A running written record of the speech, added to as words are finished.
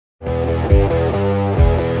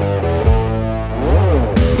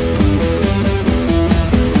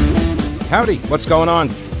Howdy, what's going on?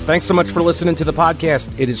 Thanks so much for listening to the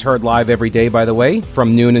podcast. It is heard live every day, by the way,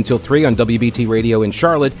 from noon until 3 on WBT Radio in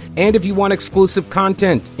Charlotte. And if you want exclusive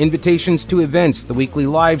content, invitations to events, the weekly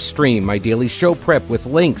live stream, my daily show prep with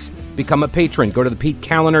links, become a patron. Go to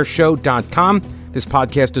thepetekalinershow.com. This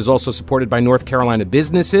podcast is also supported by North Carolina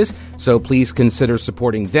businesses, so please consider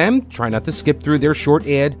supporting them. Try not to skip through their short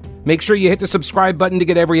ad. Make sure you hit the subscribe button to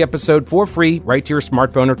get every episode for free right to your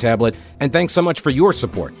smartphone or tablet. And thanks so much for your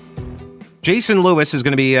support. Jason Lewis is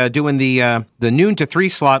going to be doing the noon to 3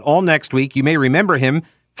 slot all next week. You may remember him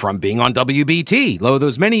from being on WBT.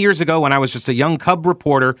 Those many years ago when I was just a young cub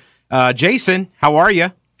reporter. Jason, how are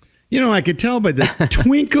you? You know, I could tell by the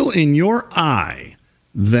twinkle in your eye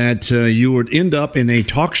that you would end up in a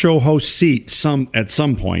talk show host seat at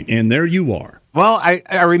some point, and there you are. Well,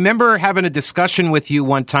 I remember having a discussion with you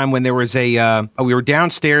one time when there was we were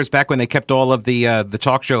downstairs back when they kept all of the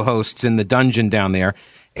talk show hosts in the dungeon down there.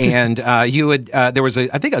 And there was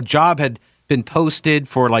I think a job had been posted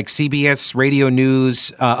for like CBS Radio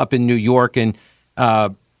News up in New York, and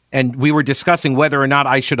we were discussing whether or not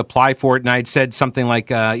I should apply for it. And I had said something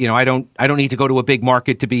like, I don't need to go to a big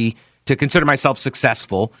market to consider myself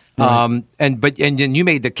successful. Right. And you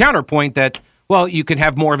made the counterpoint that, well, you could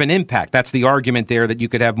have more of an impact. That's the argument there, that you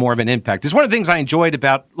could have more of an impact. It's one of the things I enjoyed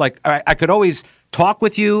about, like, I could always talk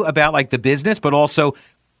with you about like the business, but also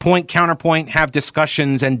point, counterpoint, have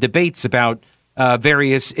discussions and debates about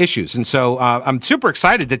various issues. And so I'm super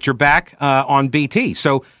excited that you're back on BT.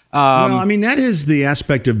 So, well, I mean, that is the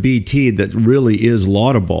aspect of BT that really is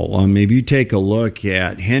laudable. If you take a look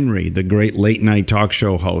at Henry, the great late night talk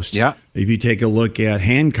show host, yeah. If you take a look at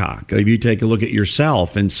Hancock, if you take a look at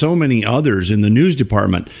yourself and so many others in the news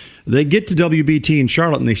department, they get to WBT in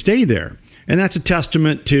Charlotte and they stay there. And that's a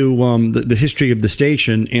testament to the history of the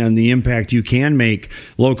station and the impact you can make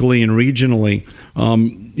locally and regionally.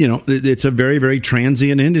 It's a very, very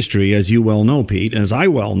transient industry, as you well know, Pete, as I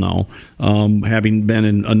well know, having been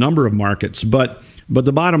in a number of markets. But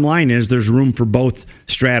the bottom line is there's room for both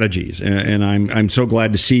strategies, and I'm so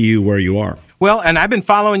glad to see you where you are. Well, and I've been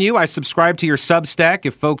following you. I subscribe to your Substack.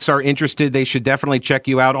 If folks are interested, they should definitely check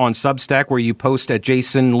you out on Substack, where you post at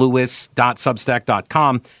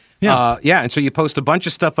jasonlewis.substack.com. Yeah. And so you post a bunch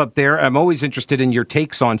of stuff up there. I'm always interested in your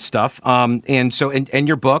takes on stuff. And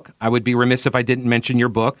your book. I would be remiss if I didn't mention your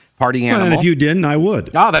book, Party Animal. Well, and if you didn't, I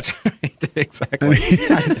would. Oh, that's right. Exactly.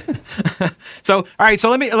 So, all right.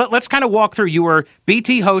 So let's kind of walk through. You were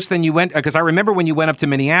BT host, then you went, because I remember when you went up to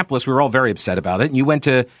Minneapolis, we were all very upset about it. And you went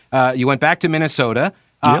back to Minnesota.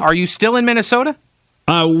 Yep. Are you still in Minnesota?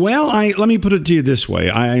 Let me put it to you this way.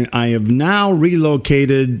 I have now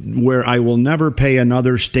relocated where I will never pay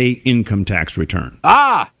another state income tax return.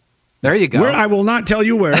 Ah, there you go. Where I will not tell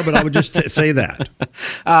you where, but I would just say that.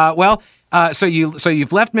 So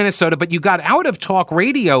you've left Minnesota, but you got out of talk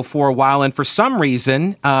radio for a while, and for some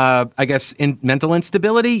reason, I guess in mental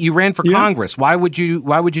instability, you ran for Congress. Why would you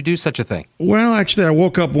do such a thing? Well, actually, I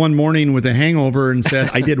woke up one morning with a hangover and said,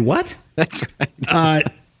 I did what? That's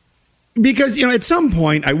right. Because, at some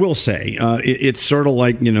point, I will say, it's sort of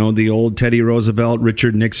like, the old Teddy Roosevelt,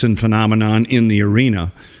 Richard Nixon phenomenon in the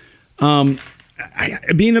arena.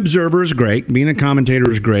 Being an observer is great. Being a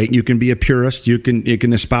commentator is great. You can be a purist. You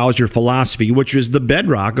can espouse your philosophy, which is the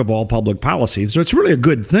bedrock of all public policy. So it's really a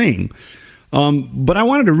good thing. But I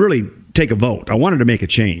wanted to really take a vote. I wanted to make a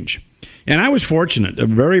change. And I was fortunate,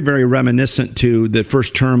 very, very reminiscent to the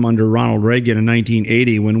first term under Ronald Reagan in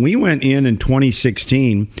 1980, when we went in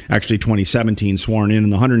 2017, sworn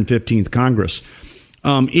in the 115th Congress.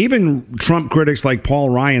 Even Trump critics like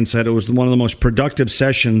Paul Ryan said it was one of the most productive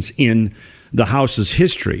sessions in the House's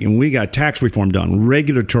history. And we got tax reform done,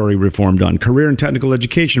 regulatory reform done, career and technical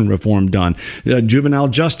education reform done, juvenile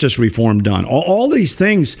justice reform done, all these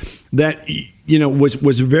things that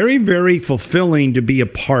was very, very fulfilling to be a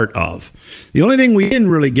part of. The only thing we didn't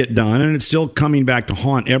really get done, and it's still coming back to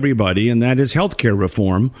haunt everybody, and that is healthcare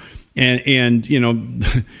reform. And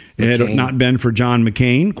it had not been for John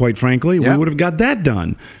McCain, quite frankly, we would have got that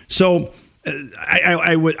done. So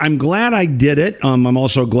I'm glad I did it. I'm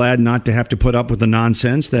also glad not to have to put up with the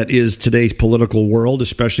nonsense that is today's political world,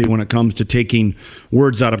 especially when it comes to taking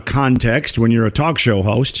words out of context when you're a talk show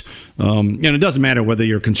host. And it doesn't matter whether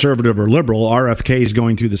you're conservative or liberal. RFK is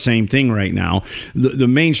going through the same thing right now. The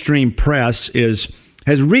mainstream press has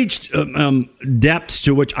reached depths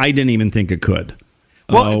to which I didn't even think it could.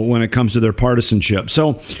 When it comes to their partisanship.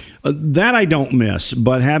 So that I don't miss,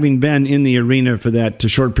 but having been in the arena for that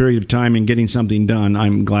short period of time and getting something done,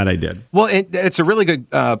 I'm glad I did. Well, it's a really good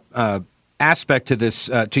aspect to this,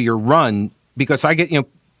 to your run, because I get,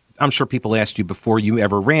 I'm sure people asked you before you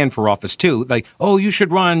ever ran for office too, like, oh, you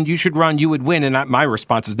should run, you would win. And my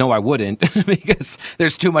response is, no, I wouldn't, because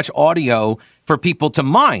there's too much audio for people to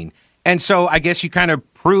mine. And so I guess you kind of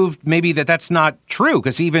proved maybe that that's not true,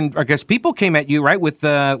 because even, I guess, people came at you, right, with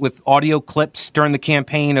audio clips during the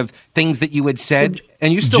campaign of things that you had said,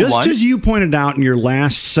 and you still won. Just as you pointed out in your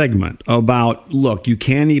last segment about, look, you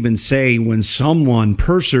can't even say when someone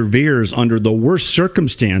perseveres under the worst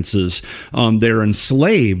circumstances, they're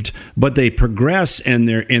enslaved, but they progress and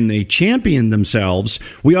they champion themselves.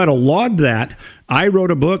 We ought to laud that. I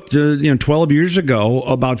wrote a book 12 years ago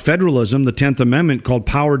about federalism, the 10th Amendment, called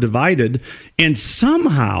Power Divided, and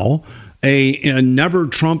somehow a never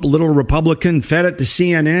Trump little Republican fed it to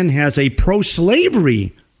CNN has a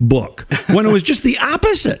pro-slavery book when it was just the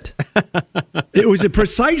opposite. It was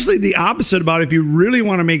precisely the opposite about if you really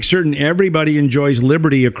want to make certain everybody enjoys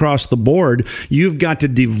liberty across the board, you've got to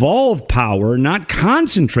devolve power, not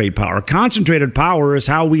concentrate power. Concentrated power is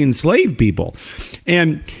how we enslave people.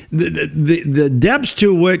 And the depths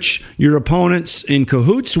to which your opponents in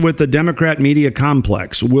cahoots with the Democrat media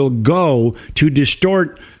complex will go to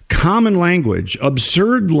distort common language,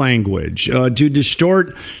 absurd language, to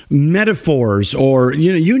distort metaphors, or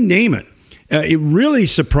you name it. It really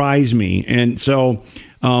surprised me, and so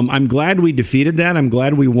I'm glad we defeated that. I'm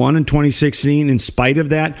glad we won in 2016 in spite of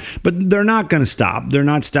that. But they're not going to stop. They're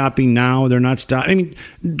not stopping now. They're not stopping. I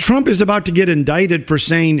mean, Trump is about to get indicted for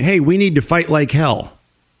saying, "Hey, we need to fight like hell."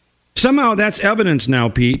 Somehow that's evidence now,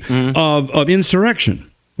 Pete, of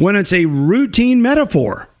insurrection when it's a routine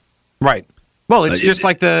metaphor. Right. Well, it's just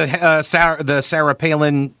like the Sarah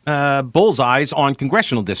Palin bullseyes on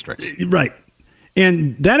congressional districts. Right.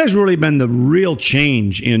 And that has really been the real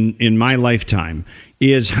change in my lifetime,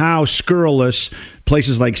 is how scurrilous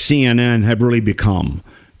places like CNN have really become,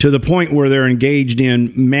 to the point where they're engaged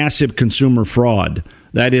in massive consumer fraud.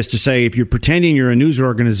 That is to say, if you're pretending you're a news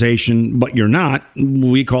organization, but you're not,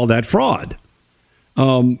 we call that fraud.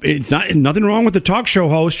 It's nothing wrong with the talk show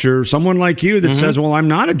host or someone like you that says, well, I'm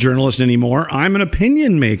not a journalist anymore. I'm an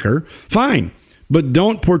opinion maker. Fine. But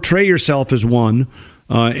don't portray yourself as one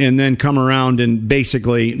and then come around and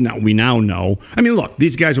basically, we now know. I mean, look,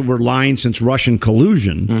 these guys were lying since Russian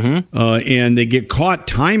collusion, and they get caught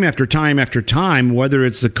time after time after time, whether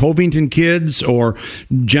it's the Covington kids or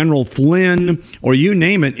General Flynn or you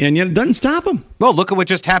name it, and yet it doesn't stop them. Well, look at what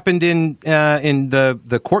just happened in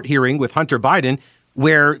the court hearing with Hunter Biden,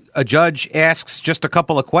 where a judge asks just a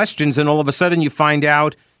couple of questions, and all of a sudden you find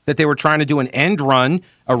out that they were trying to do an end run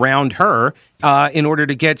around her in order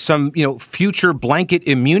to get some, future blanket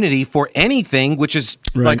immunity for anything, which is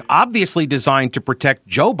like obviously designed to protect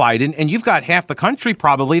Joe Biden. And you've got half the country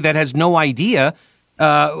probably that has no idea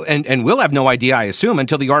and will have no idea, I assume,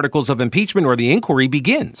 until the articles of impeachment or the inquiry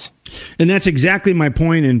begins. And that's exactly my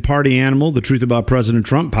point in Party Animal, The Truth About President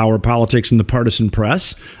Trump, Power, Politics, and the Partisan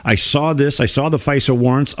Press. I saw this. I saw the FISA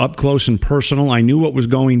warrants up close and personal. I knew what was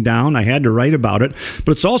going down. I had to write about it.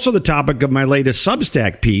 But it's also the topic of my latest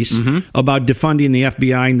Substack piece about defunding the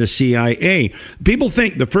FBI and the CIA. People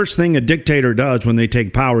think the first thing a dictator does when they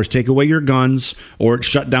take power is take away your guns or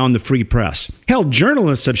shut down the free press. Hell,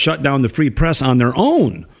 journalists have shut down the free press on their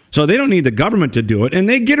own. So they don't need the government to do it. And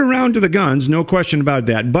they get around to the guns, no question about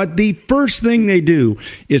that. But the first thing they do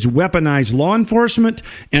is weaponize law enforcement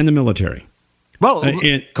and the military. Well,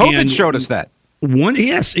 COVID showed us that.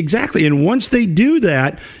 Yes, exactly. And once they do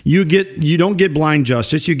that, you don't get blind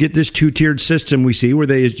justice. You get this two-tiered system we see where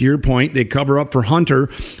they, to your point, they cover up for Hunter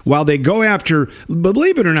while they go after,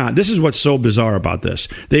 believe it or not, this is what's so bizarre about this.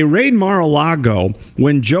 They raid Mar-a-Lago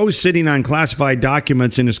when Joe's sitting on classified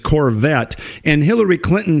documents in his Corvette, and Hillary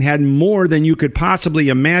Clinton had more than you could possibly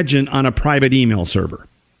imagine on a private email server.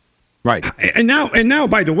 Right. And now,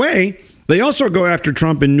 by the way, they also go after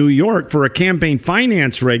Trump in New York for a campaign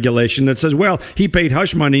finance regulation that says, well, he paid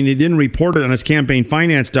hush money and he didn't report it on his campaign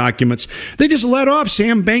finance documents. They just let off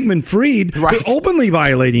Sam Bankman-Fried for openly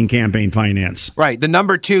violating campaign finance. Right. The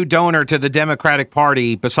number 2 donor to the Democratic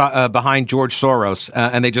Party behind George Soros.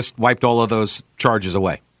 And they just wiped all of those charges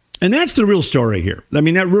away. And that's the real story here. I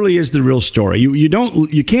mean, that really is the real story.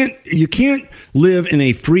 You can't live in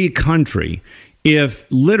a free country if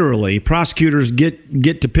literally prosecutors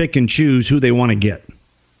get to pick and choose who they want to get.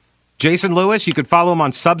 Jason Lewis, you can follow him on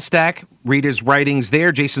Substack. Read his writings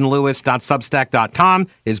there, jasonlewis.substack.com.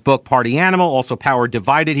 His book, Party Animal, also Power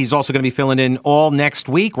Divided. He's also going to be filling in all next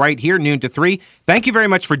week, right here, noon to 3. Thank you very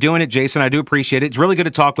much for doing it, Jason. I do appreciate it. It's really good to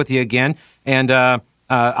talk with you again. And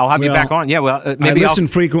I'll have you back on. Yeah, well, maybe I listen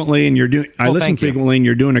frequently, and you're doing. I listen frequently, and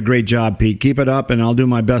you're doing a great job, Pete. Keep it up, and I'll do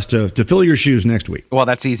my best to fill your shoes next week. Well,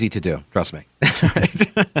 that's easy to do. Trust me.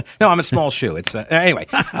 No, I'm a small shoe. It's anyway.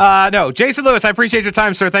 No, Jason Lewis, I appreciate your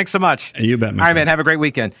time, sir. Thanks so much. You bet, man. All right, man. Have a great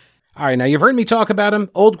weekend. All right, now you've heard me talk about them.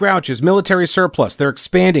 Old Grouch's military surplus. They're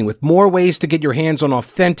expanding with more ways to get your hands on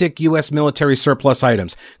authentic U.S. military surplus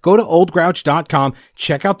items. Go to oldgrouch.com.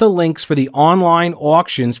 Check out the links for the online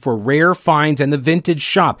auctions for rare finds and the vintage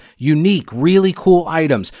shop. Unique, really cool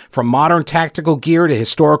items. From modern tactical gear to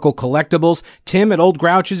historical collectibles, Tim at Old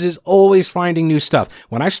Grouch's is always finding new stuff.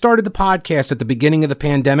 When I started the podcast at the beginning of the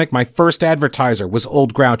pandemic, my first advertiser was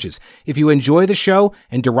Old Grouch's. If you enjoy the show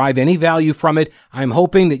and derive any value from it, I'm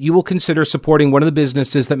hoping that you will consider supporting one of the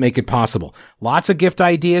businesses that make it possible. Lots of gift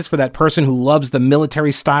ideas for that person who loves the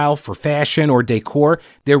military style for fashion or decor.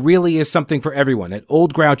 There really is something for everyone at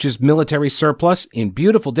Old Grouch's Military Surplus in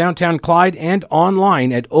beautiful downtown Clyde and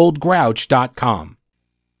online at oldgrouch.com.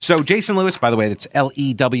 So Jason Lewis, by the way, that's Lewis,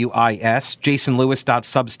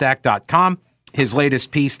 jasonlewis.substack.com. His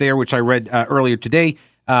latest piece there, which I read earlier today,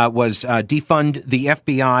 was Defund the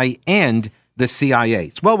FBI and the CIA.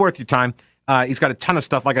 It's well worth your time. He's got a ton of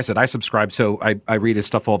stuff. Like I said, I subscribe, so I read his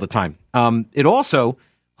stuff all the time. It also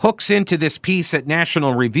hooks into this piece at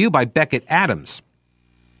National Review by Beckett Adams.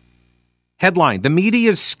 Headline, The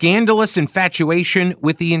Media's Scandalous Infatuation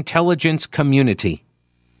with the Intelligence Community.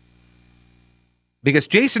 Because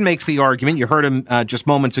Jason makes the argument, you heard him just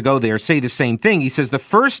moments ago there say the same thing. He says the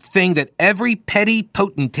first thing that every petty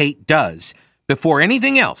potentate does before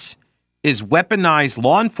anything else is weaponize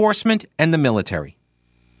law enforcement and the military.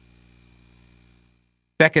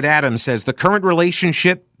 Beckett Adams says the current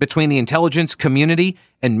relationship between the intelligence community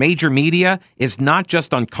and major media is not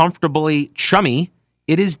just uncomfortably chummy,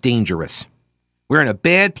 it is dangerous. We're in a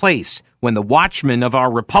bad place when the watchmen of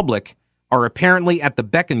our republic are apparently at the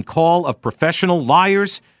beck and call of professional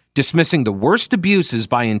liars, dismissing the worst abuses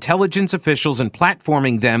by intelligence officials and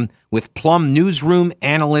platforming them with plum newsroom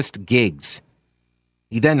analyst gigs.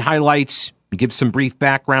 He then highlights, gives some brief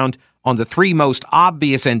background on the three most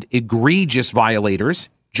obvious and egregious violators,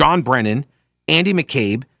 John Brennan, Andy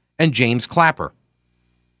McCabe, and James Clapper.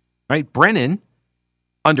 Right? Brennan,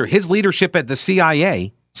 under his leadership at the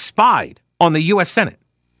CIA, spied on the U.S. Senate.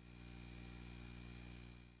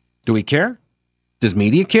 Do we care? Does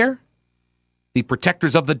media care? The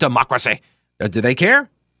protectors of the democracy, do they care?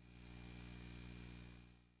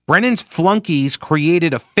 Brennan's flunkies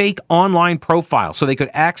created a fake online profile so they could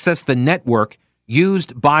access the network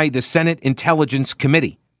used by the Senate Intelligence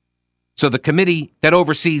Committee. So the committee that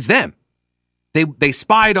oversees them, they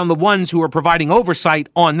spied on the ones who are providing oversight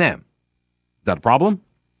on them. Is that a problem?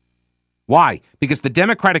 Why? Because the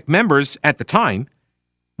Democratic members at the time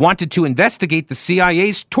wanted to investigate the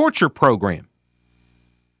CIA's torture program.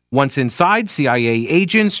 Once inside, CIA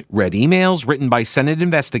agents read emails written by Senate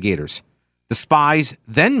investigators. The spies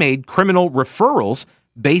then made criminal referrals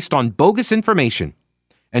based on bogus information.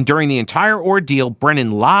 And during the entire ordeal,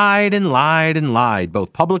 Brennan lied and lied and lied,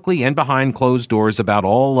 both publicly and behind closed doors, about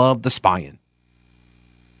all of the spying.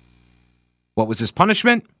 What was his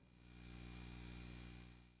punishment?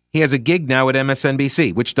 He has a gig now at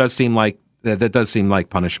MSNBC, which does seem like that does seem like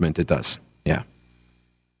punishment. It does, yeah.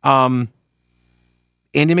 Andy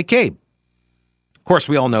McCabe. Of course,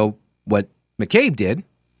 we all know what McCabe did,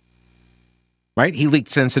 right? He leaked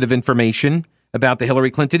sensitive information about the Hillary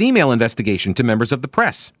Clinton email investigation to members of the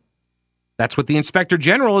press. That's what the Inspector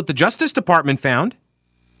General at the Justice Department found.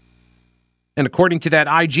 And according to that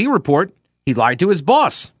IG report, he lied to his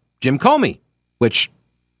boss, Jim Comey, which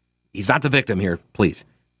he's not the victim here, please.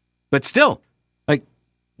 But still, like,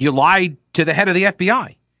 you lied to the head of the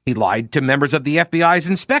FBI. He lied to members of the FBI's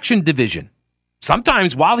inspection division.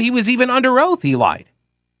 Sometimes while he was even under oath, he lied.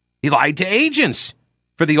 He lied to agents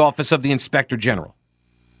for the Office of the Inspector General.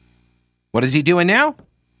 What is he doing now?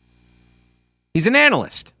 He's an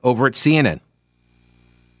analyst over at CNN.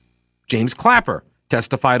 James Clapper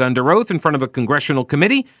testified under oath in front of a congressional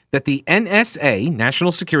committee that the NSA,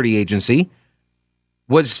 National Security Agency,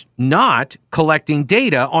 was not collecting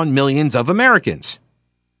data on millions of Americans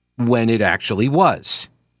when it actually was.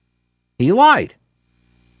 He lied.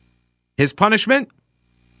 His punishment?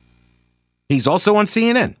 He's also on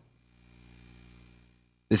CNN.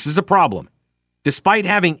 This is a problem. Despite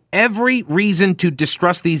having every reason to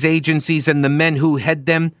distrust these agencies and the men who head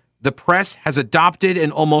them, the press has adopted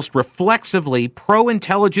an almost reflexively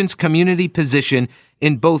pro-intelligence community position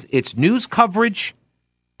in both its news coverage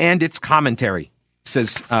and its commentary,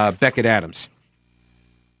 says Beckett Adams.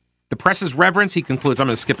 The press's reverence, he concludes, I'm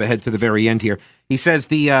going to skip ahead to the very end here. He says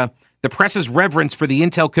the The press's reverence for the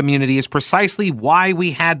intel community is precisely why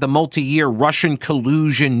we had the multi-year Russian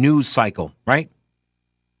collusion news cycle, right?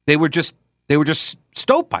 They were just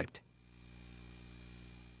stovepiped.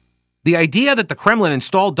 The idea that the Kremlin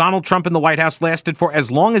installed Donald Trump in the White House lasted for as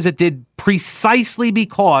long as it did precisely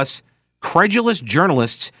because credulous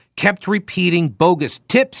journalists kept repeating bogus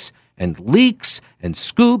tips and leaks and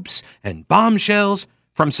scoops and bombshells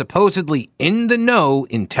from supposedly in-the-know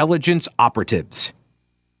intelligence operatives.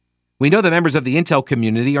 We know that members of the intel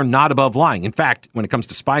community are not above lying. In fact, when it comes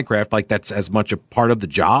to spycraft, like that's as much a part of the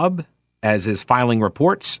job as is filing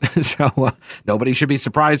reports. So nobody should be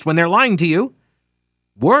surprised when they're lying to you.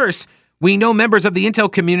 Worse, we know members of the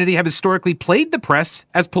intel community have historically played the press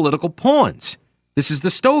as political pawns. This is the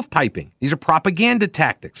stovepiping. These are propaganda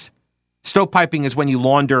tactics. Stovepiping is when you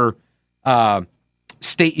launder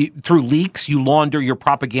state through leaks. You launder your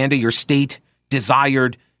propaganda, your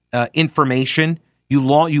state-desired information. You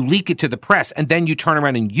leak it to the press, and then you turn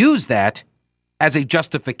around and use that as a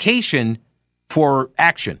justification for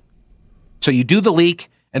action. So you do the leak,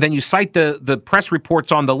 and then you cite the press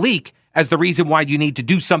reports on the leak as the reason why you need to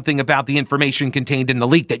do something about the information contained in the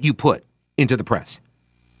leak that you put into the press.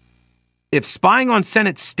 If spying on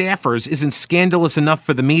Senate staffers isn't scandalous enough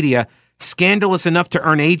for the media, scandalous enough to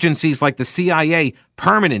earn agencies like the CIA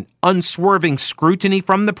permanent, unswerving scrutiny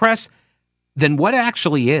from the press, then what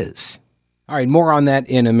actually is? All right, more on that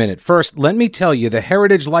in a minute. First, let me tell you, the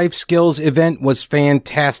Heritage Life Skills event was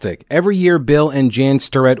fantastic. Every year, Bill and Jan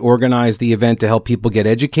Sturrett organize the event to help people get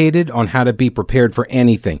educated on how to be prepared for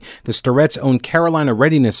anything. The Sturretts own Carolina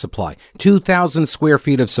Readiness Supply, 2,000 square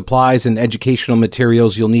feet of supplies and educational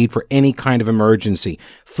materials you'll need for any kind of emergency.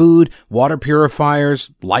 Food, water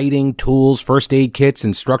purifiers, lighting, tools, first aid kits,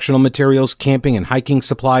 instructional materials, camping and hiking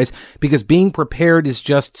supplies, because being prepared is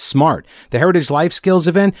just smart. The Heritage Life Skills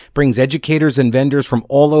event brings educators and vendors from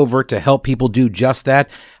all over to help people do just that.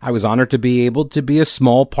 I was honored to be able to be a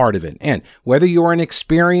small part of it. And whether you're an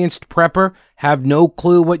experienced prepper, have no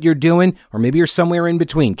clue what you're doing, or maybe you're somewhere in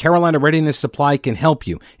between, Carolina Readiness Supply can help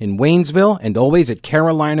you in Waynesville and always at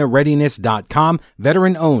carolinareadiness.com.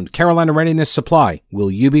 Veteran-owned Carolina Readiness Supply. Will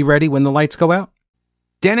you be ready when the lights go out?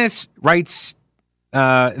 Dennis writes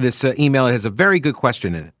this email. It has a very good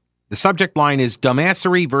question in it. The subject line is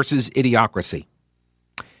dumbassery versus idiocracy.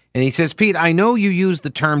 And he says, Pete, I know you use the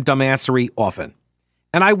term dumbassery often,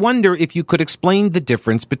 and I wonder if you could explain the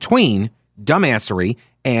difference between dumbassery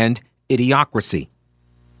and idiocracy.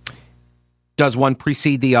 Does one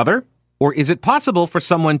precede the other, or is it possible for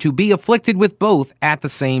someone to be afflicted with both at the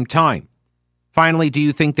same time? Finally, do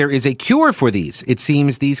you think there is a cure for these? It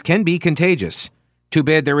seems these can be contagious. Too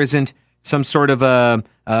bad there isn't some sort of a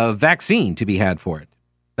vaccine to be had for it.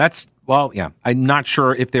 Well, yeah, I'm not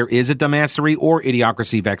sure if there is a dumbassery or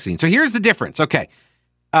idiocracy vaccine. So here's the difference. Okay.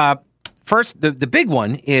 First, the big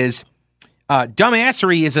one is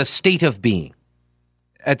dumbassery is a state of being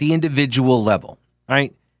at the individual level,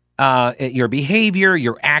 right? Your behavior,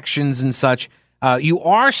 your actions and such, you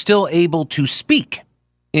are still able to speak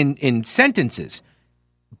in sentences,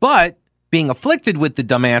 but being afflicted with the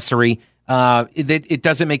dumbassery, it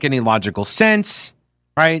doesn't make any logical sense,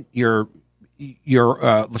 right? You're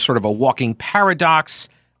sort of a walking paradox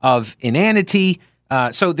of inanity.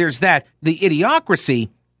 So there's that. The idiocracy,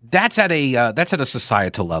 that's at a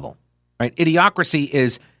societal level, right? Idiocracy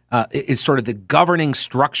is sort of the governing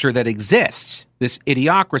structure that exists. This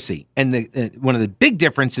idiocracy, and one of the big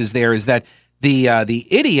differences there is that the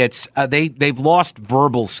idiots they've lost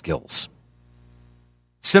verbal skills,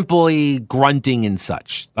 simply grunting and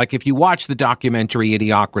such. Like if you watch the documentary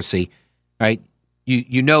Idiocracy, right?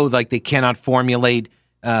 You know, like they cannot formulate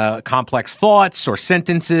complex thoughts or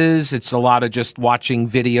sentences. It's a lot of just watching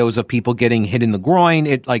videos of people getting hit in the groin.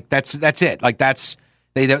 That's it. Like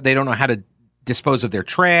they don't know how to dispose of their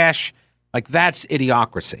trash. Like that's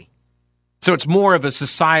idiocracy. So it's more of a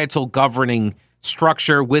societal governing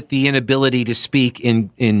structure with the inability to speak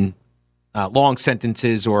in long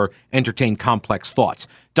sentences or entertain complex thoughts.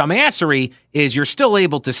 Dumbassery is you're still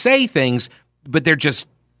able to say things, but they're just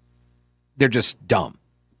dumb.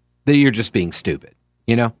 You're just being stupid,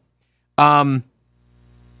 you know? I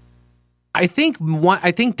think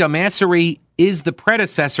dumbassery is the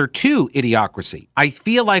predecessor to idiocracy. I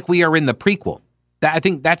feel like we are in the prequel. I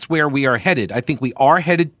think that's where we are headed. I think we are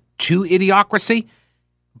headed to idiocracy,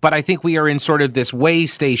 but I think we are in sort of this way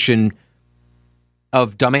station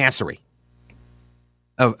of dumbassery.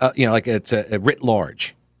 Like it's a writ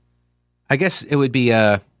large. I guess it would be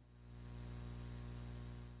if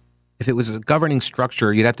it was a governing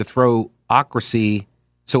structure, you'd have to throw ocracy,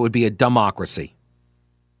 so it would be a dumbocracy.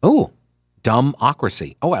 Oh,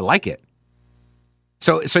 dumbocracy. Oh, I like it.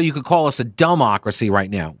 So you could call us a dumbocracy right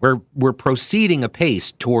now. We're proceeding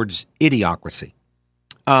apace towards idiocracy.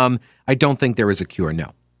 I don't think there is a cure.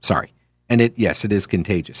 No, sorry. And yes, it is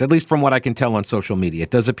contagious. At least from what I can tell on social media, it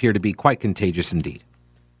does appear to be quite contagious indeed.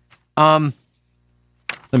 Let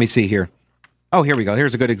me see here. Oh, here we go.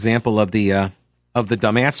 Here's a good example of the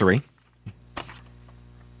dumbassery.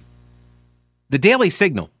 The Daily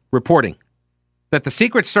Signal reporting that the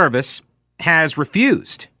Secret Service has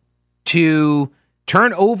refused to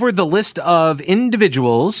turn over the list of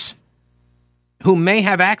individuals who may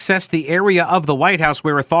have accessed the area of the White House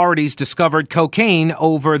where authorities discovered cocaine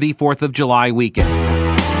over the 4th of July weekend.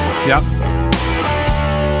 Yep.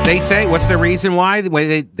 They say, what's the reason why?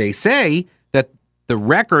 They say that the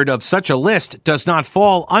record of such a list does not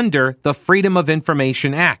fall under the Freedom of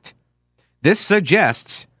Information Act. This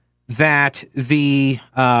suggests that the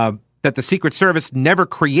Secret Service never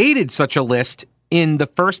created such a list in the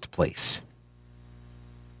first place.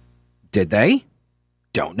 Did they?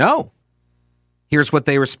 Don't know. Here's what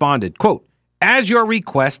they responded. Quote, as your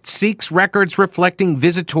request seeks records reflecting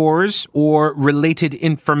visitors or related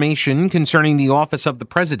information concerning the office of the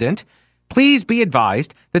president, please be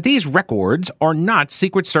advised that these records are not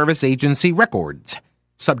Secret Service agency records,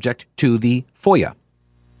 subject to the FOIA.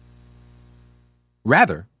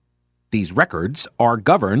 Rather, these records are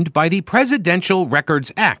governed by the Presidential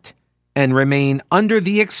Records Act and remain under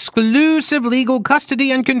the exclusive legal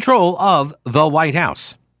custody and control of the White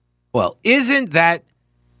House. Well, isn't that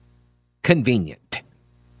convenient?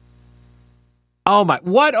 Oh my,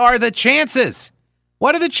 what are the chances?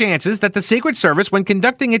 What are the chances that the Secret Service, when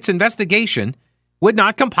conducting its investigation, would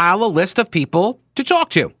not compile a list of people to talk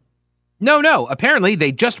to? No, apparently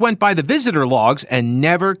they just went by the visitor logs and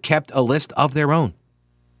never kept a list of their own.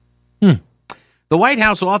 The White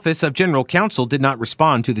House Office of General Counsel did not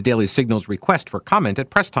respond to the Daily Signal's request for comment at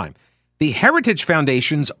press time. The Heritage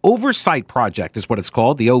Foundation's Oversight Project is what it's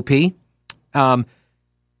called, the OP.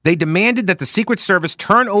 They demanded that the Secret Service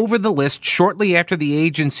turn over the list shortly after the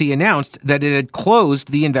agency announced that it had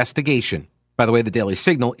closed the investigation. By the way, the Daily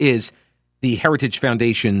Signal is the Heritage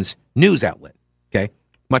Foundation's news outlet, okay?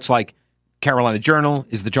 Much like Carolina Journal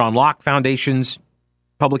is the John Locke Foundation's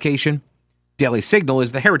publication. Daily Signal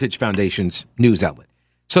is the Heritage Foundation's news outlet.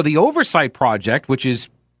 So the Oversight Project, which is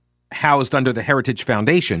housed under the Heritage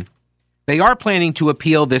Foundation, they are planning to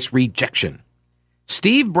appeal this rejection.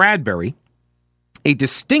 Steve Bradbury, a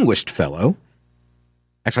distinguished fellow,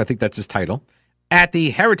 actually I think that's his title, at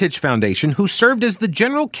the Heritage Foundation, who served as the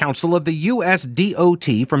general counsel of the U.S. DOT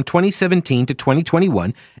from 2017 to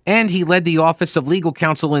 2021, and he led the Office of Legal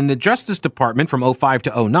Counsel in the Justice Department from 05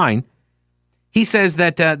 to 09. He says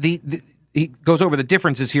that he goes over the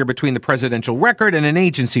differences here between the presidential record and an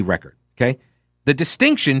agency record. Okay, the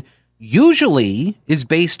distinction usually is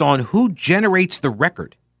based on who generates the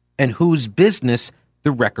record and whose business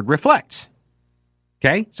the record reflects.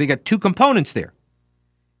 Okay, so you got two components there.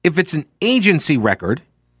 If it's an agency record,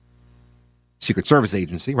 Secret Service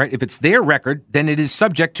agency, right? If it's their record, then it is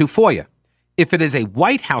subject to FOIA. If it is a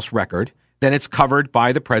White House record, then it's covered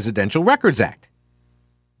by the Presidential Records Act.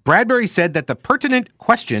 Bradbury said that the pertinent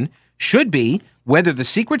question should be whether the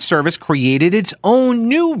Secret Service created its own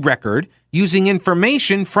new record using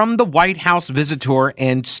information from the White House visitor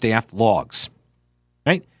and staff logs.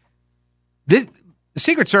 Right? The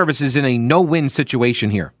Secret Service is in a no-win situation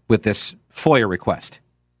here with this FOIA request.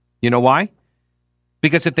 You know why?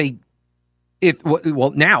 Because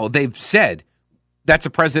now they've said that's a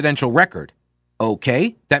presidential record.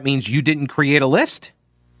 Okay, that means you didn't create a list?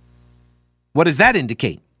 What does that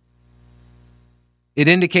indicate? It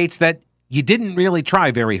indicates that you didn't really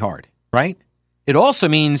try very hard, right? It also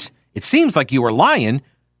means it seems like you were lying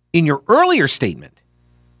in your earlier statement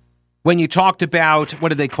when you talked about, what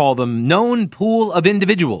did they call them, known pool of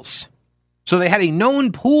individuals. So they had a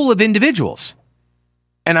known pool of individuals.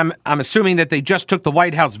 And I'm assuming that they just took the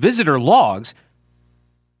White House visitor logs,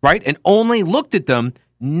 right, and only looked at them,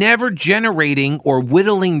 never generating or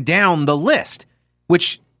whittling down the list,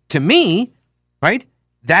 which to me, right,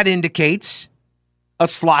 that indicates a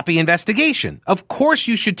sloppy investigation. Of course,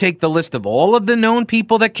 you should take the list of all of the known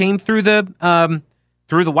people that came through the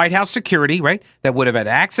White House security, right, that would have had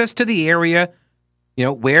access to the area, you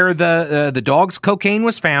know, where the dog's cocaine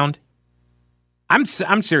was found. I'm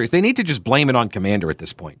serious. They need to just blame it on Commander at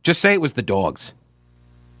this point. Just say it was the dogs.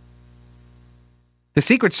 The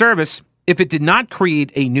Secret Service, if it did not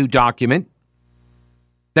create a new document,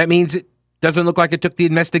 that means it doesn't look like it took the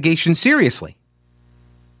investigation seriously.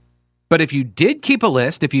 But if you did keep a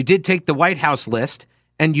list, if you did take the White House list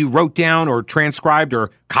and you wrote down or transcribed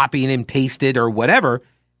or copied and pasted or whatever,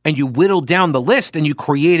 and you whittled down the list and you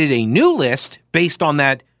created a new list based on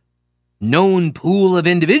that known pool of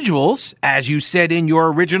individuals, as you said in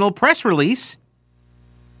your original press release,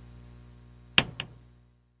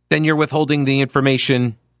 then you're withholding the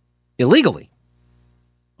information illegally,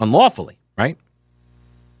 unlawfully, right?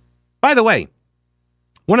 By the way,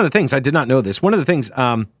 one of the things, I did not know this, one of the things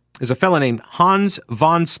is a fellow named Hans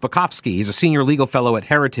von Spakovsky. He's a senior legal fellow at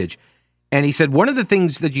Heritage. And he said one of the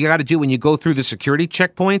things that you got to do when you go through the security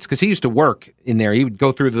checkpoints, because he used to work in there, he would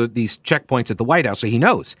go through these checkpoints at the White House, so he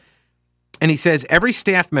knows. And he says every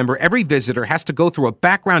staff member, every visitor has to go through a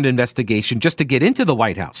background investigation just to get into the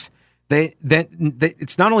White House.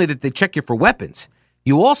 It's not only that they check you for weapons,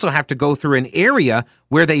 you also have to go through an area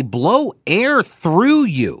where they blow air through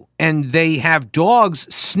you, and they have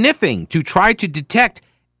dogs sniffing to try to detect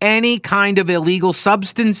any kind of illegal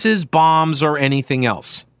substances, bombs, or anything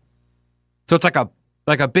else. So it's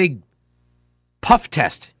like a big puff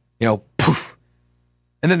test, poof.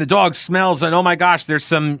 And then the dog smells and, oh my gosh, there's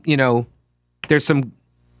some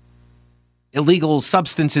illegal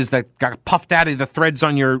substances that got puffed out of the threads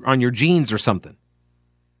on your jeans or something.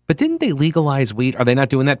 But didn't they legalize weed? Are they not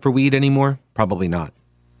doing that for weed anymore? Probably not.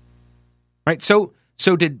 Right? So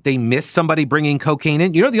did they miss somebody bringing cocaine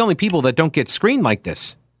in? The only people that don't get screened like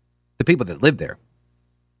this, the people that live there,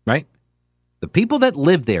 right? The people that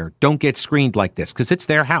live there don't get screened like this because it's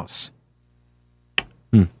their house.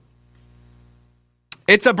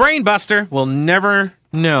 It's a brain buster. We'll never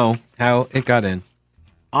know how it got in.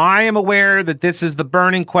 I am aware that this is the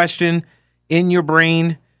burning question in your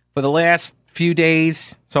brain for the last few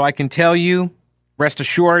days, so I can tell you, rest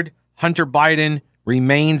assured, Hunter Biden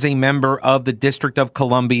remains a member of the District of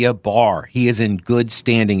Columbia Bar. He is in good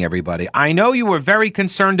standing, everybody. I know you were very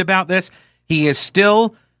concerned about this. He is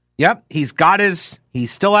still, he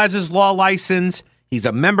still has his law license. He's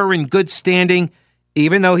a member in good standing,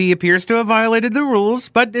 even though he appears to have violated the rules,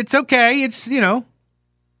 but it's okay. It's,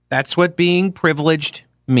 that's what being privileged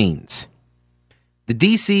means. The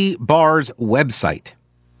D.C. Bar's website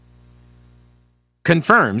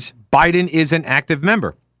confirms Biden is an active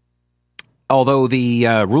member, although the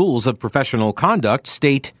rules of professional conduct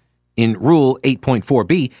state in Rule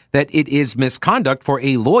 8.4b that it is misconduct for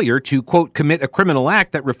a lawyer to, quote, commit a criminal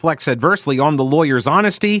act that reflects adversely on the lawyer's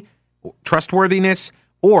honesty, trustworthiness,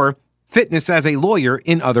 or fitness as a lawyer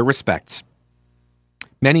in other respects.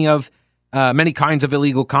 Many kinds of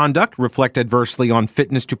illegal conduct reflect adversely on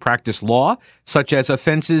fitness to practice law, such as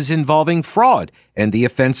offenses involving fraud and the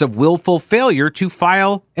offense of willful failure to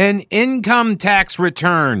file an income tax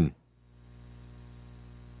return.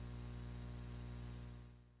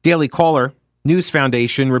 Daily Caller News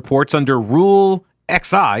Foundation reports under Rule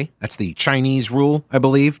XI, that's the Chinese rule, I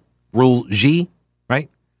believe, Rule G, right?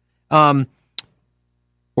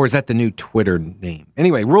 Or is that the new Twitter name?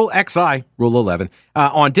 Anyway, Rule XI, Rule 11.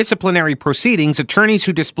 On disciplinary proceedings, attorneys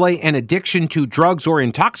who display an addiction to drugs or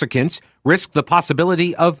intoxicants risk the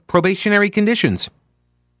possibility of probationary conditions.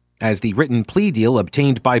 As the written plea deal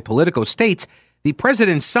obtained by Politico states, the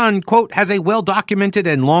president's son, quote, has a well-documented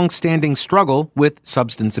and long-standing struggle with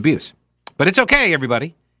substance abuse. But it's okay,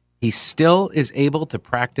 everybody. He still is able to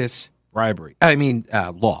practice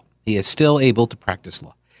law. He is still able to practice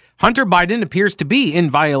law. Hunter Biden appears to be in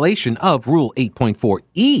violation of Rule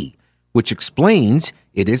 8.4e, which explains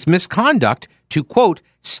it is misconduct to, quote,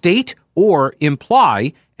 state or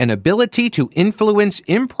imply an ability to influence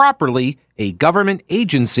improperly a government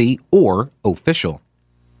agency or official.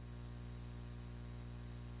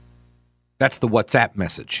 That's the WhatsApp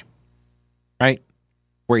message, right?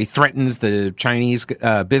 Where he threatens the Chinese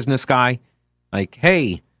business guy, like,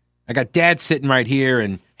 hey, I got dad sitting right here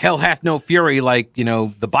and hell hath no fury, like, the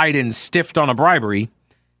Bidens stiffed on a bribery.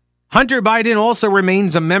 Hunter Biden also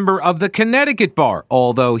remains a member of the Connecticut Bar,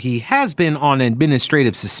 although he has been on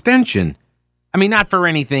administrative suspension. I mean, not for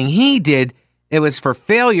anything he did. It was for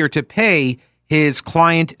failure to pay his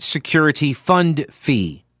client security fund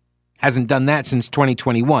fee. Hasn't done that since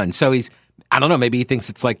 2021. So I don't know, maybe he thinks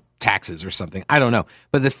it's like taxes or something. I don't know.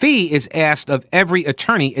 But the fee is asked of every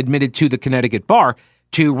attorney admitted to the Connecticut Bar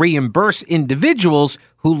to reimburse individuals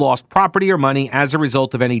who lost property or money as a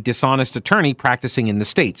result of any dishonest attorney practicing in the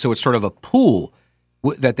state. So it's sort of a pool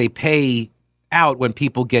that they pay out when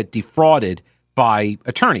people get defrauded by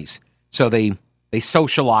attorneys. So they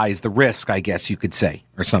socialize the risk, I guess you could say,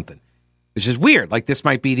 or something. Which is weird. Like this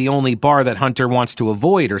might be the only bar that Hunter wants to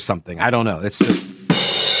avoid or something. I don't know. It's just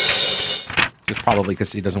probably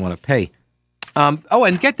because he doesn't want to pay.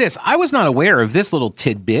 And get this. I was not aware of this little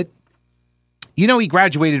tidbit. He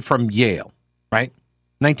graduated from Yale, right?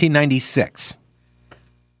 1996.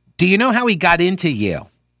 Do you know how he got into Yale?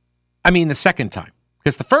 I mean, the second time.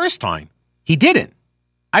 Because the first time, he didn't.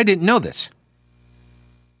 I didn't know this.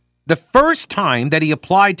 The first time that he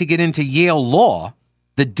applied to get into Yale Law,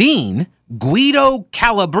 the dean, Guido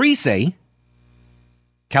Calabrese,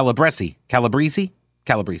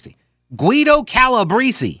 Guido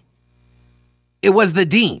Calabrese, it was the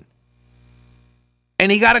dean.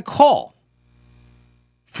 And he got a call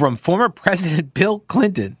from former President Bill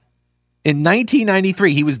Clinton in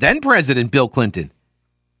 1993. He was then President Bill Clinton.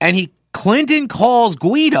 And Clinton calls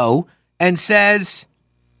Guido and says,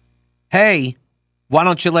 hey, why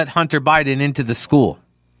don't you let Hunter Biden into the school?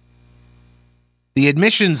 The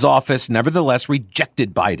admissions office nevertheless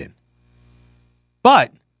rejected Biden.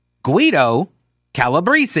 But Guido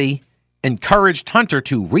Calabrese encouraged Hunter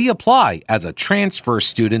to reapply as a transfer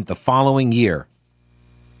student the following year.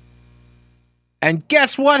 And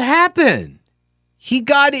guess what happened? He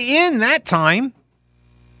got in that time.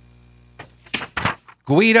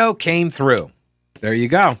 Guido came through. There you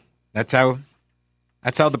go. That's how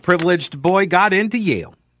the privileged boy got into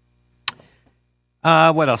Yale.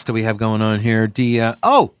 What else do we have going on here? Jason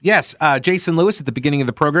Lewis at the beginning of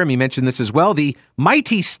the program, he mentioned this as well. The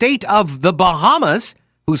mighty state of the Bahamas,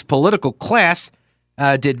 whose political class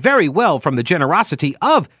did very well from the generosity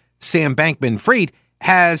of Sam Bankman-Fried,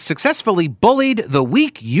 has successfully bullied the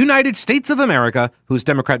weak United States of America, whose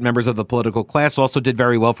Democrat members of the political class also did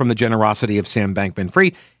very well from the generosity of Sam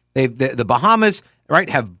Bankman-Fried. The Bahamas, right,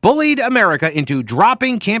 have bullied America into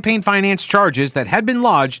dropping campaign finance charges that had been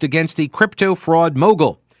lodged against the crypto fraud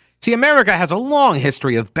mogul. See, America has a long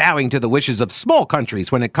history of bowing to the wishes of small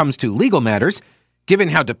countries when it comes to legal matters, given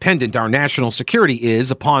how dependent our national security is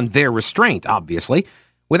upon their restraint, obviously.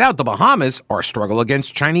 Without the Bahamas, our struggle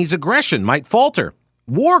against Chinese aggression might falter.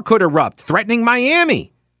 War could erupt, threatening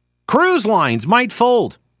Miami. Cruise lines might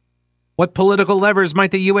fold. What political levers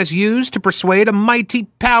might the U.S. use to persuade a mighty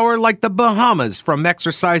power like the Bahamas from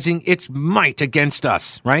exercising its might against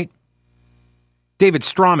us, right? David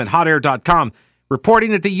Strom at hotair.com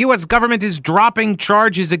reporting that the U.S. government is dropping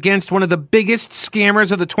charges against one of the biggest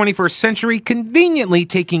scammers of the 21st century, conveniently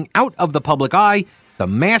taking out of the public eye the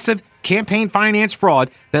massive campaign finance fraud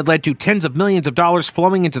that led to tens of millions of dollars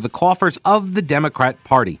flowing into the coffers of the Democrat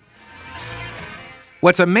Party.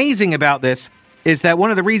 What's amazing about this is that one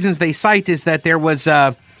of the reasons they cite is that there was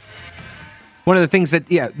one of the things that,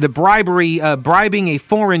 the bribing a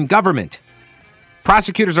foreign government.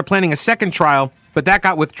 Prosecutors are planning a second trial, but that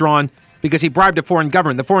got withdrawn because he bribed a foreign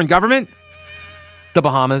government. The foreign government? The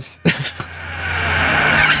Bahamas.